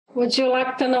Would you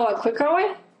like to know a quicker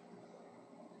way?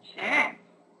 Sure.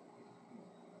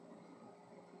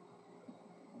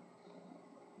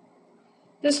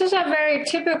 This is a very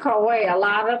typical way a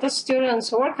lot of the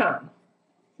students work on.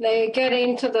 They get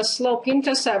into the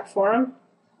slope-intercept form,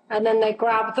 and then they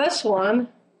grab this one,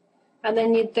 and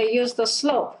then they use the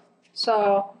slope.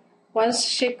 So once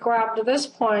she grabbed this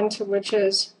point, which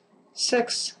is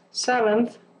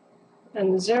 6/7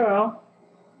 and 0,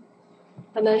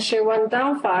 and then she went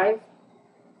down 5,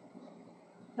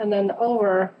 and then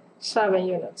over 7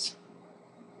 units.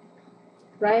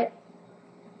 Right?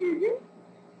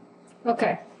 Mm-hmm.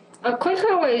 Okay. A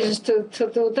quicker way is to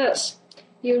do this.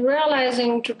 You're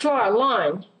realizing to draw a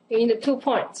line in the 2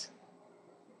 points.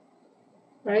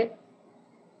 Right?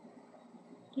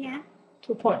 Yeah.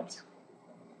 2 points.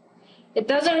 It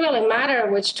doesn't really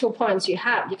matter which 2 points you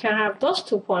have. You can have those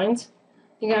 2 points.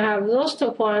 You can have those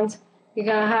 2 points. You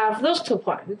can have those 2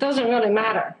 points. It doesn't really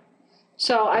matter.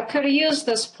 So I could use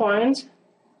this point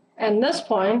and this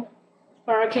point,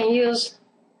 or I can use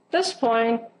this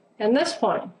point and this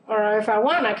point. Or if I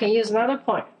want, I can use another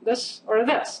point, this or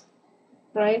this,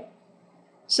 right?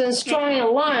 Since drawing a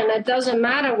line, it doesn't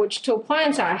matter which 2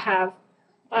 points I have.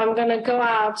 I'm going to go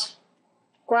out,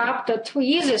 grab the 2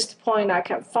 easiest point I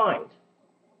can find.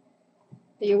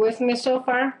 Are you with me so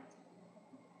far?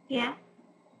 Yeah.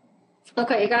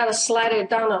 Okay, you got to slide it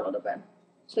down a little bit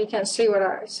so you can see what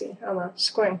I see on the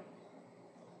screen.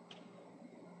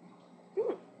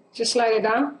 Just slide it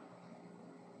down?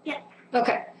 Yeah.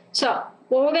 Okay, so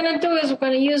what we're going to do is we're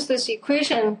going to use this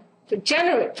equation to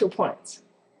generate 2 points.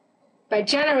 By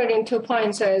generating 2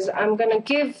 points is I'm going to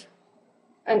give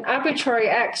an arbitrary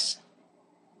x,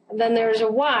 and then there's a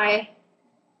y,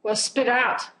 will spit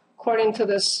out according to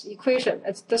this equation.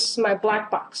 This is my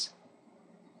black box.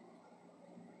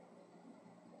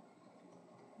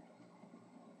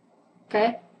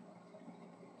 Okay?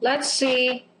 Let's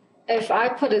see if I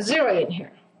put a 0 in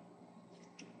here.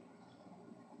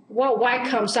 What y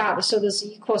comes out so this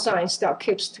equal sign still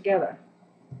keeps together.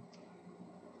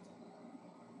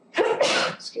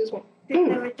 Excuse me.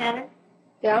 6/7.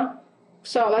 Yeah?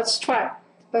 So let's try.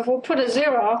 If we put a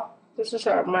 0, this is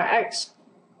my x.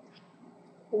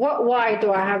 What y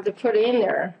do I have to put in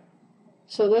there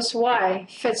so this y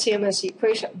fits in this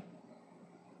equation?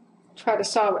 Try to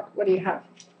solve it. What do you have?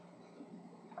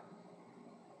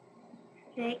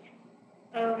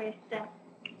 6/7.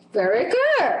 Very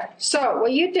good. So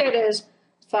what you did is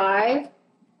 5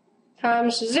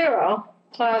 times 0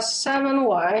 plus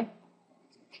 7y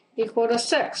equal to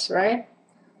 6, right?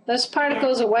 This part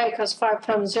goes away because 5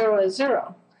 times 0 is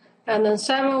 0. And then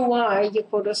 7y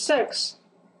equal to 6.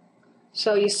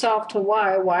 So you solve to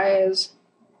y. Y is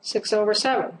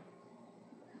 6/7.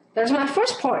 There's my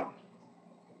first point.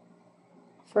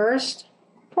 First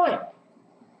point.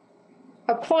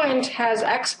 A point has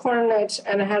x coordinates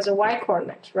and it has a y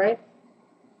coordinate, right?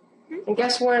 And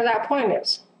guess where that point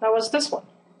is? That was this one.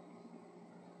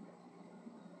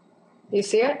 You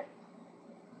see it?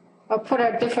 I'll put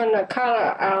a different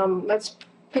color. Let's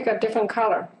pick a different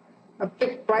color. A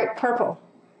big bright purple.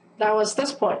 That was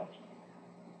this point.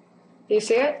 Do you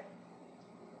see it?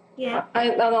 Yeah.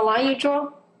 On the line you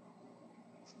draw?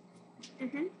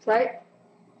 Mm-hmm. Right?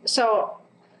 So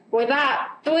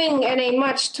without doing any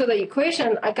much to the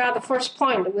equation, I got the first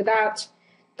point without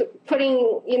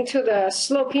putting into the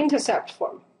slope-intercept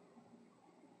form.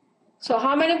 So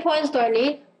how many points do I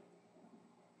need?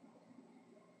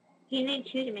 You need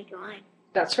 2 to make a line.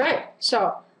 That's right.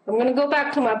 So I'm going to go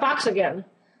back to my box again.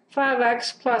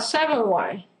 5x plus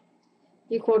 7y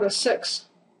equal to 6,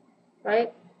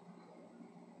 right?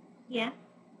 Yeah.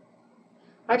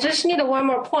 I just need one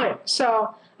more point.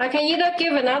 So I can either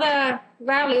give another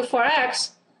value for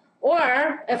x,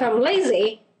 or if I'm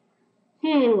lazy,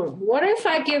 what if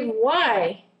I give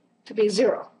y to be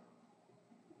 0?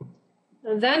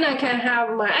 And then I can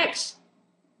have my x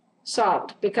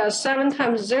solved, because 7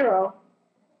 times 0,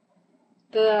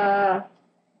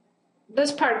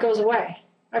 this part goes away.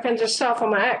 I can just solve for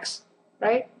my x,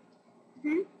 right?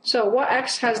 Mm-hmm. So what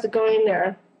x has to go in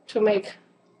there to make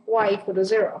y equal to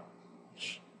 0?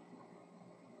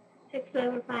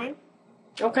 6/5.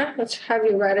 Okay, let's have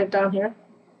you write it down here.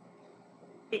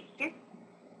 Right here.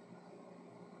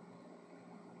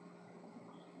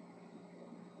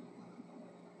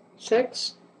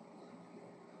 Six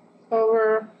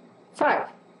over 5.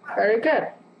 Very good.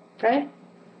 Okay.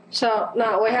 So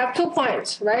now we have 2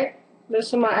 points, right? This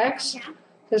is my x. Yeah.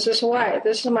 This is y.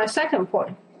 This is my second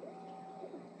point.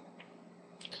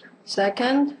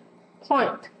 Second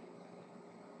point.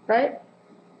 Right?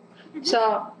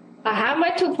 So I have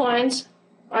my 2 points.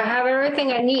 I have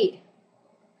everything I need.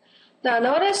 Now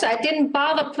notice I didn't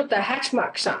bother put the hatch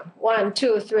marks on 1,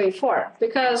 2, 3, 4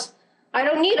 because I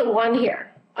don't need a 1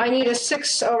 here. I need a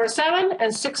 6/7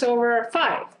 and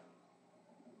 6/5.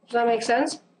 Does that make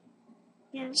sense?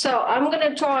 Yeah. So I'm going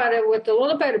to draw it with a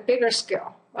little bit bigger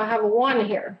scale. I have a 1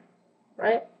 here,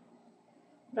 right?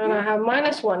 And I have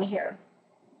 -1 here.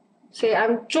 See,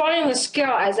 I'm drawing the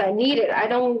scale as I need it. I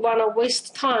don't want to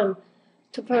waste time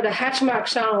to put a hatch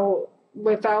marks on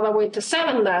with all the way to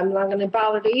 7 that I'm not going to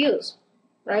bother to use,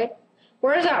 right?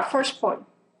 Where is our first point?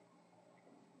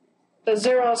 The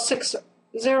 0, 6,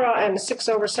 0 and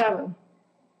 6/7.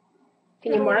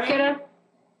 Can you mark it?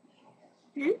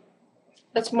 Hmm?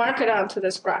 Let's mark it onto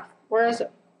this graph. Where is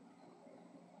it?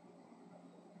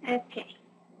 Okay.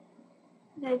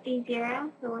 That'd be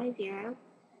 0, so y 0.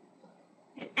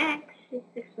 And x is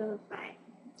 6/5.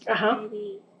 Uh-huh.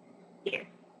 Maybe here.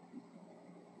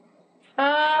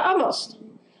 Almost.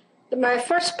 My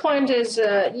first point is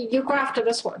you graphed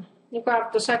this one. You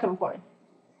graphed the second point,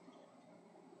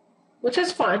 which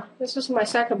is fine. This is my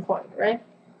second point, right?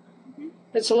 Mm-hmm.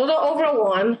 It's a little over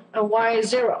 1, and y is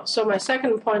 0. So my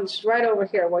second point is right over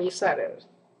here where you said it is.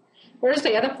 Where's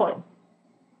the other point?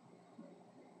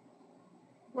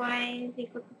 Y is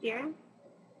equal to 0.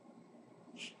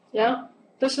 Yeah?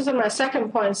 This is my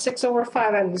second point,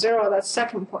 6/5 and 0. That's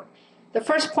second point. The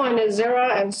first point is 0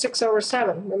 and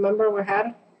 6/7. Remember we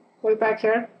had way back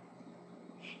here?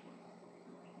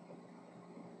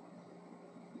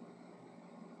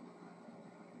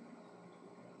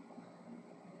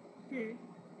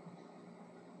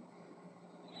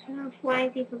 So if y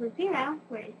is equal to 0,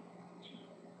 where is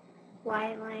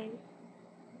y line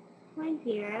y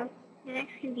 0, and x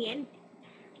can be anything.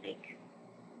 Like,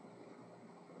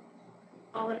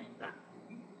 all this stuff.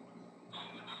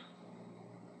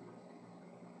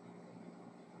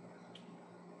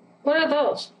 What are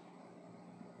those?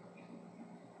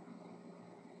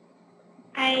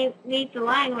 I made the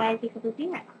line y is equal to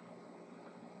 0.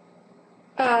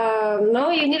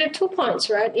 No, you needed 2 points,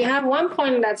 right? You have 1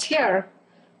 point that's here,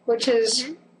 which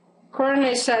is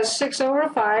coordinate says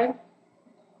 6/5,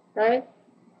 right?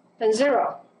 And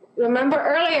 0. Remember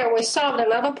earlier we solved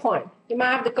another point. You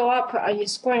might have to go up on your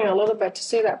screen a little bit to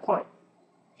see that point.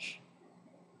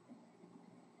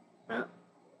 Well,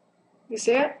 You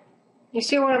see it? You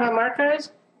see where my marker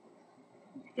is?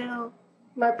 let's go.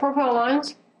 My purple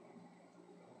lines?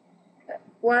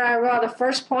 Where I draw the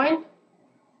first point?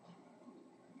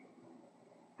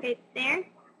 Right there.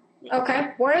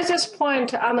 Okay, where is this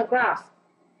point on the graph?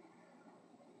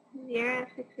 0,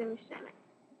 6/7.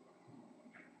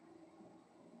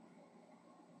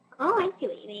 Oh, I see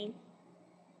what you mean.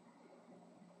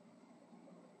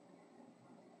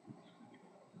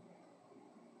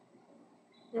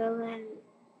 So then,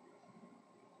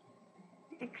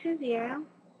 x is 0,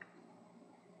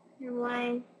 and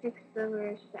y is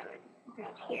 6/7,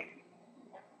 right here.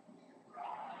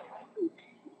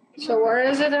 So where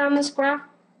is it on this graph?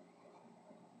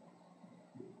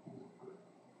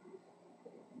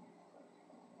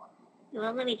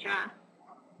 Well, let me draw.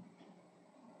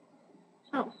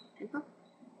 Oh, simple.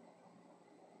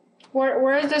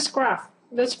 Where is this graph?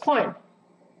 This point?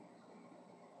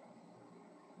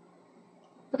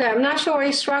 Okay, I'm not sure what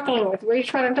you're struggling with. What are you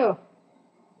trying to do?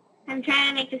 I'm trying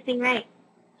to make this thing right.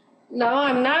 No,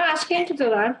 I'm not asking you to do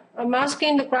that. I'm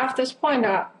asking to graph this point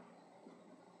out.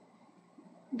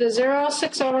 The 0,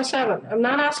 6/7. I'm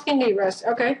not asking you rest.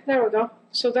 Okay, there we go.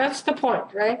 So that's the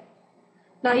point, right?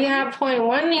 Now you have point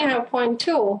 1, you have point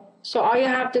 2. So all you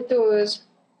have to do is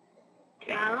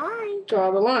Draw a line.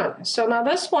 draw the line. So now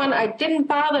this one, I didn't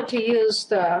bother to use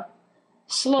the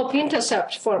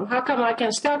slope-intercept form. How come I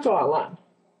can still draw a line?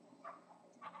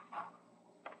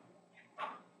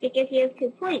 Because you have 2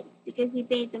 points. Because you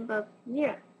made them both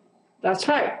 0. That's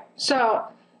right. So,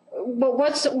 but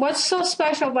what's so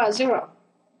special about 0?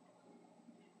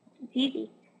 It's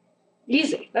easy.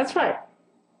 Easy. That's right.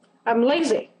 I'm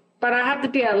lazy, but I have to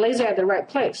be lazy at the right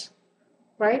place,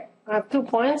 right? I have 2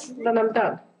 points, then I'm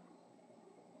done.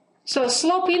 So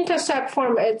slope-intercept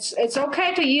form, it's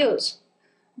okay to use,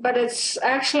 but it's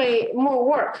actually more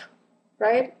work,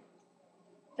 right?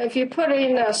 If you put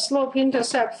in a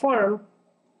slope-intercept form,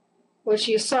 which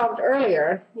you solved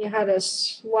earlier, you had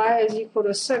y is equal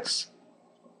to 6,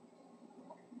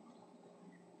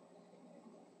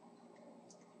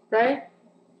 right?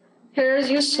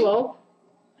 Here's your slope.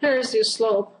 Here's your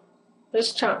slope,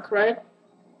 this chunk, right?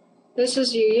 This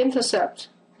is your intercept.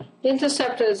 The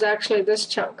intercept is actually this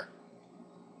chunk,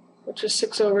 which is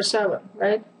 6/7,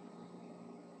 right?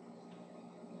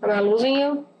 Am I losing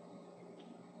you?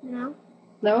 No?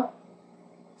 No?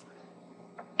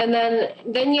 And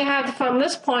then you have from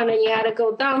this point, and you had to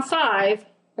go down 5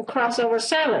 and cross over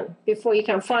 7 before you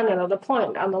can find another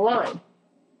point on the line,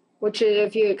 which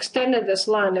if you extended this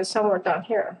line is somewhere down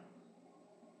here.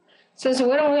 Since we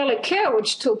don't really care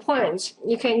which 2 points,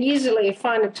 you can easily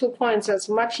find the 2 points. It's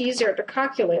much easier to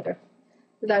calculate it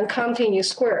than counting your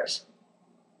squares.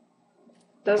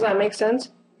 Does that make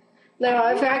sense? Now,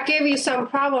 if I give you some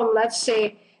problem, let's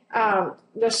say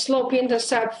the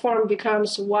slope-intercept form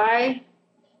becomes y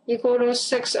equal to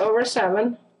 6 over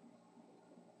 7,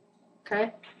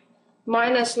 okay?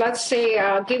 Minus, let's say,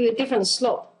 I'll give you a different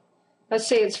slope. Let's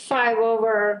say it's 5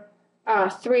 over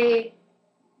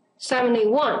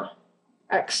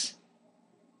 371x.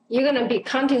 You're going to be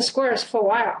counting squares for a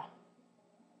while.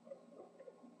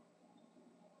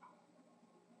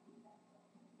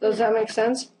 Does that make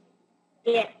sense?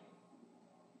 Yeah.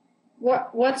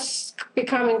 What's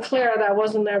becoming clear that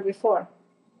wasn't there before?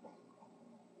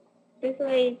 This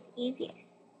way is easier.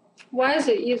 Why is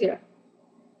it easier?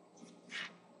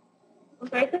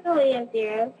 Vertically you have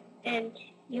 0, and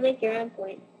you make your own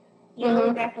point. You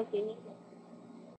only graph like you need